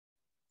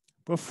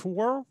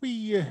Before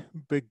we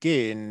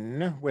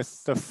begin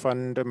with the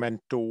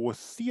fundamental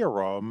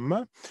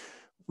theorem,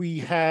 we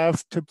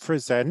have to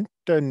present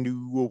a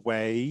new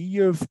way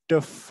of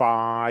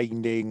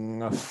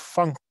defining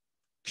functions.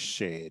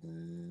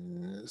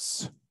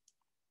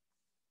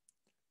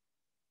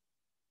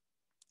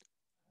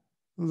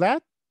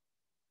 Let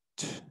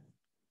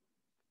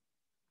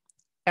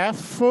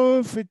f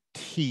of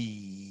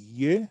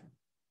t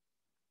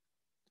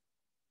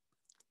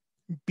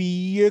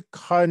be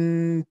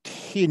continuous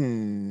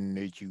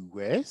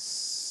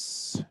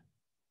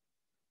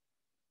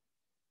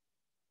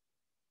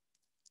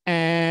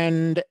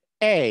and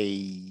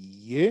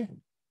a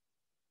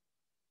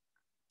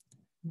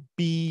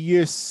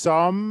be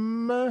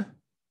some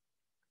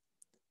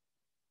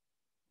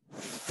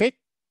fixed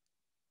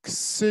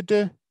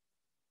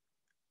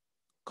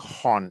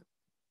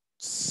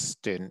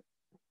constant.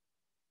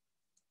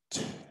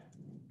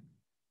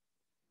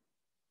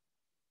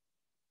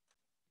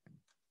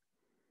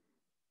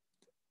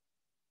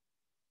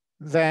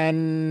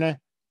 Then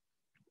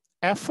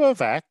f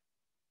of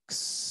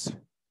x,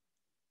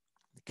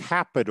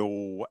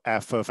 capital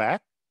F of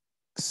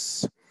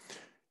x,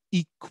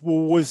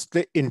 equals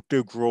the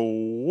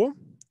integral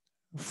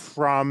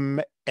from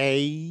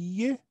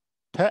a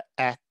to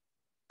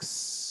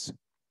x,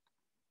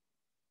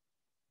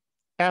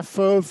 f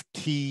of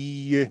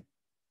t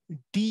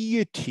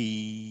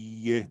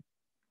dt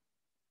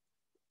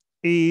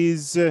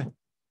is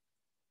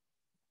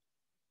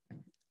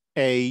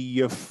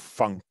a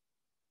function.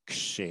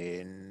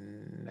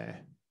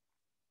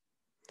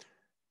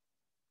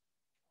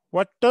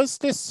 What does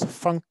this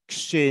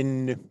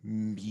function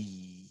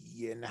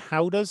mean?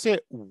 How does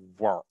it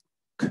work?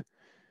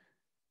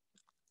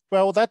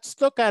 Well, let's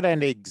look at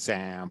an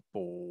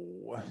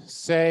example.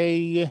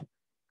 Say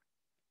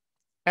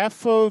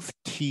f of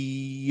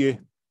t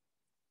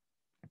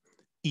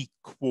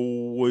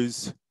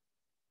equals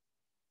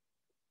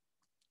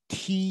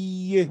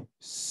t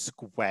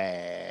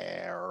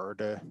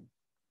squared.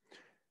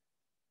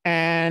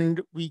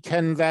 And we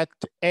can let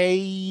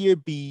a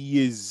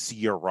be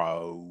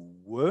 0.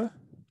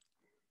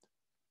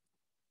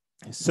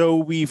 So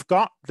we've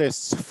got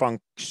this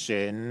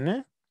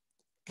function,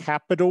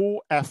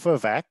 capital F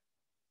of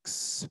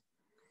x,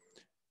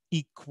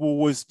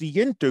 equals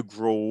the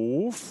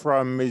integral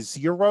from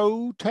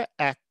 0 to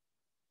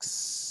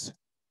x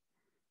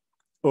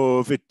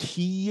of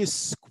t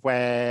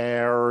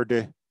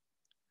squared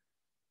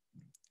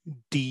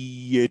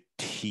dt.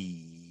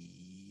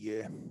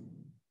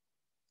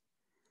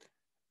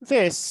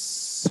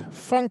 This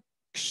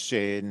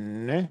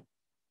function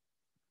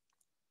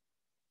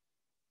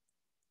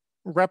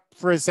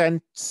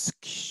represents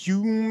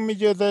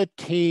cumulative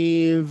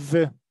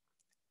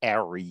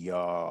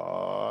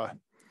area.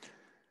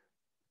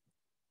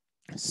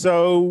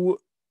 So,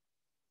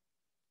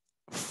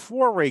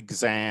 for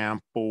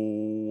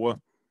example,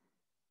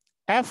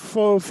 f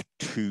of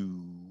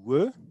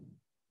 2,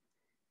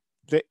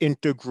 the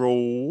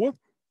integral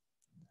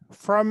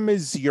from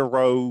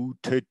 0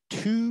 to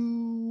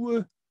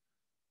 2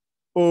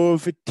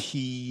 of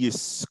t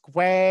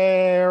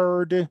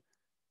squared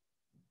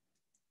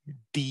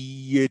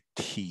dt.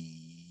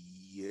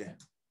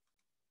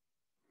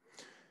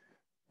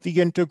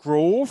 The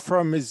integral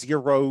from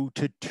 0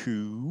 to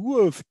 2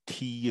 of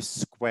t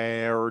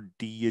squared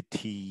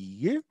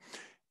dt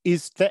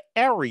is the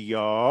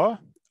area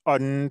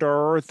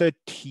under the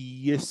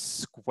t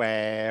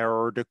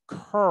squared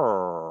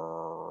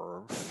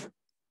curve.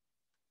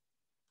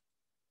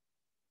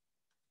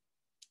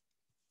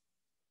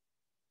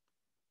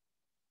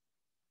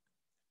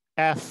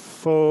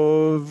 F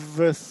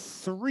of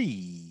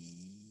 3.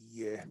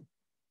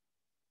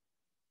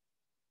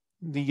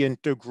 The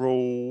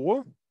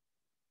integral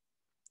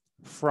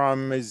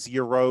from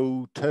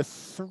 0 to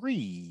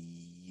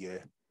 3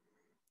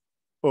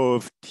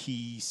 of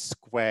t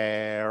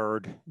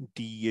squared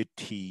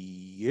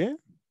dt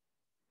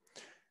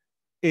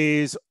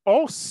is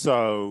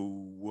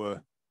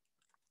also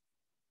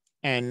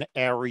an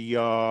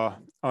area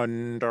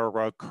under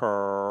a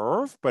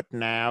curve, but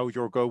now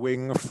you're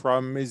going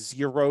from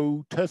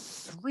 0 to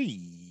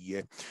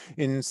 3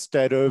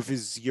 instead of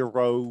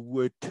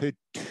 0 to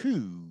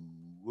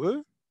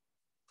 2.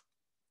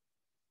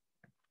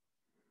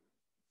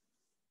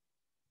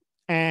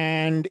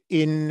 And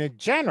in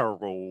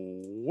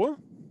general,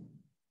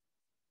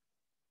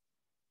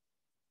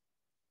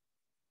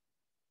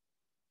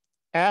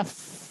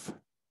 f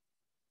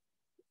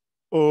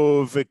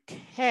of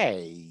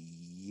k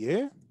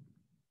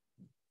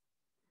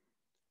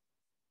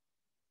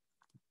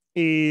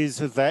is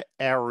the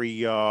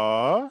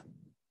area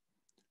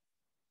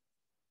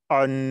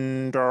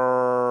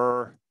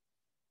under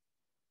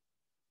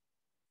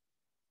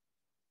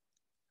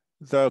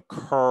the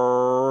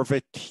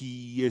curve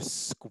t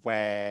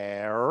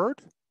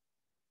squared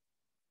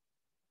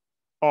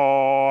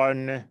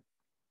on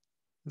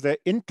the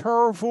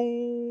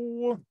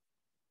interval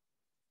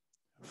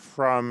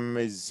from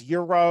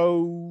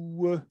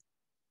 0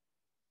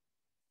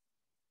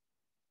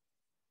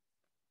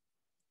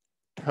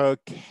 to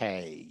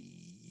k.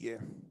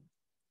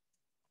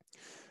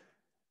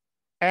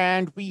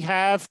 And we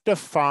have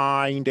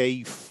defined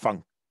a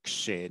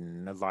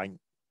function like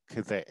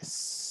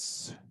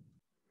this.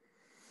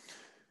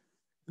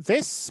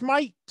 This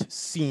might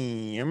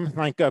seem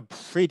like a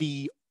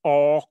pretty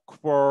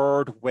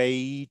awkward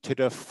way to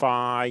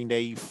define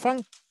a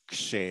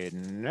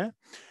function,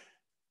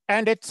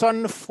 and it's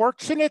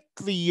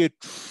unfortunately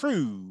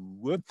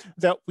true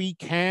that we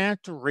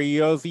can't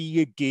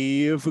really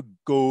give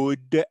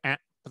good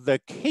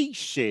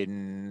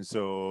applications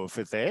of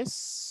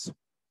this,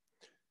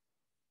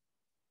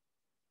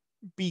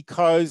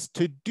 because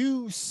to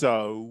do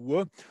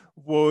so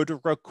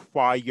would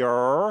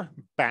require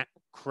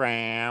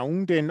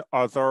background in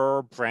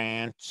other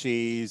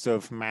branches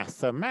of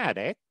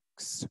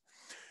mathematics.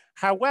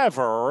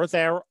 However,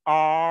 there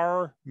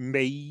are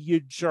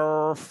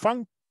major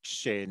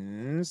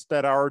functions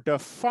that are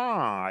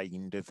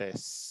defined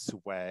this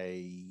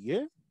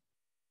way.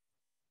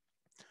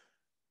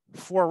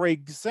 For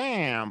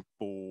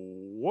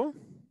example,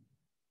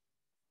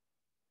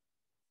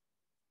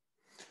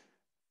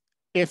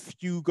 if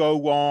you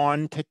go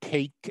on to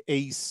take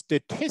a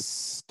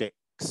statistics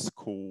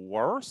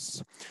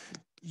course,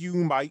 you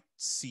might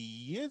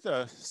see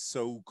the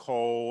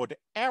so-called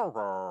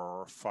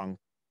error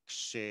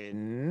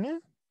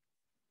function.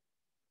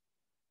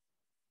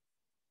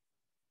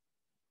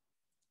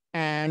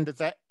 And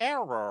the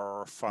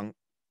error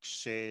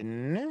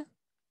function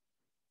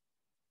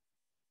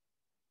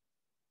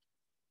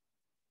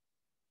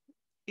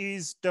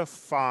is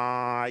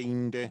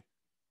defined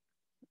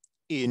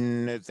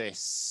in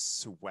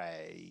this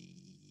way.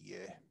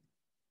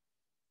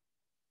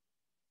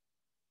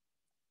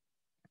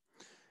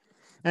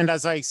 And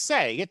as I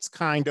say, it's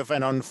kind of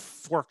an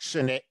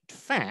unfortunate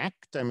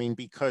fact. I mean,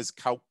 because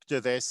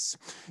calculus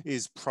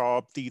is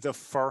probably the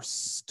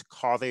first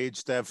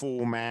college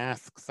level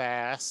math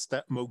class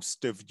that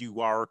most of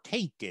you are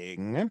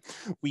taking,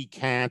 we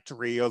can't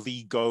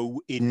really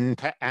go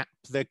into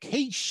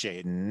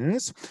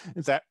applications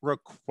that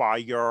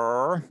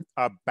require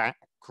a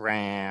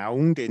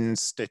background in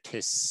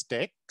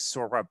statistics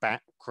or a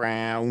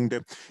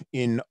background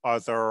in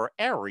other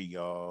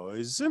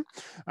areas.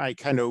 I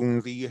can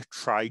only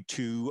try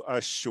to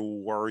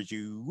assure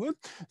you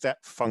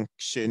that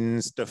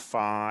functions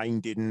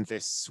defined in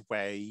this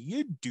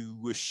way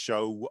do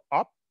show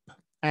up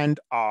and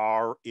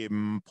are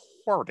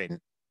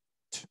important.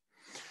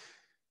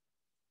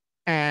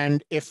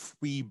 And if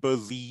we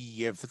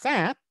believe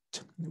that,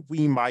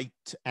 we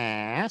might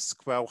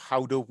ask, well,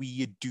 how do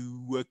we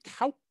do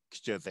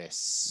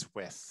calculus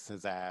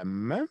with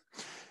them?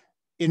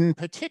 In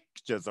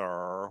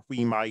particular,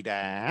 we might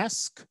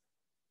ask,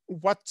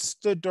 what's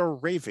the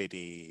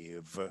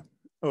derivative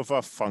of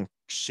a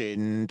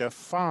function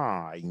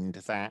defined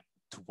that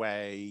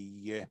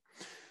way?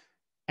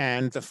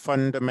 And the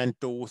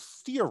fundamental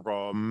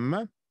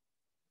theorem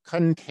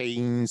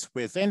contains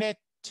within it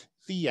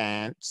the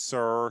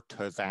answer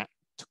to that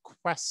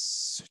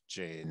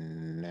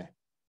question.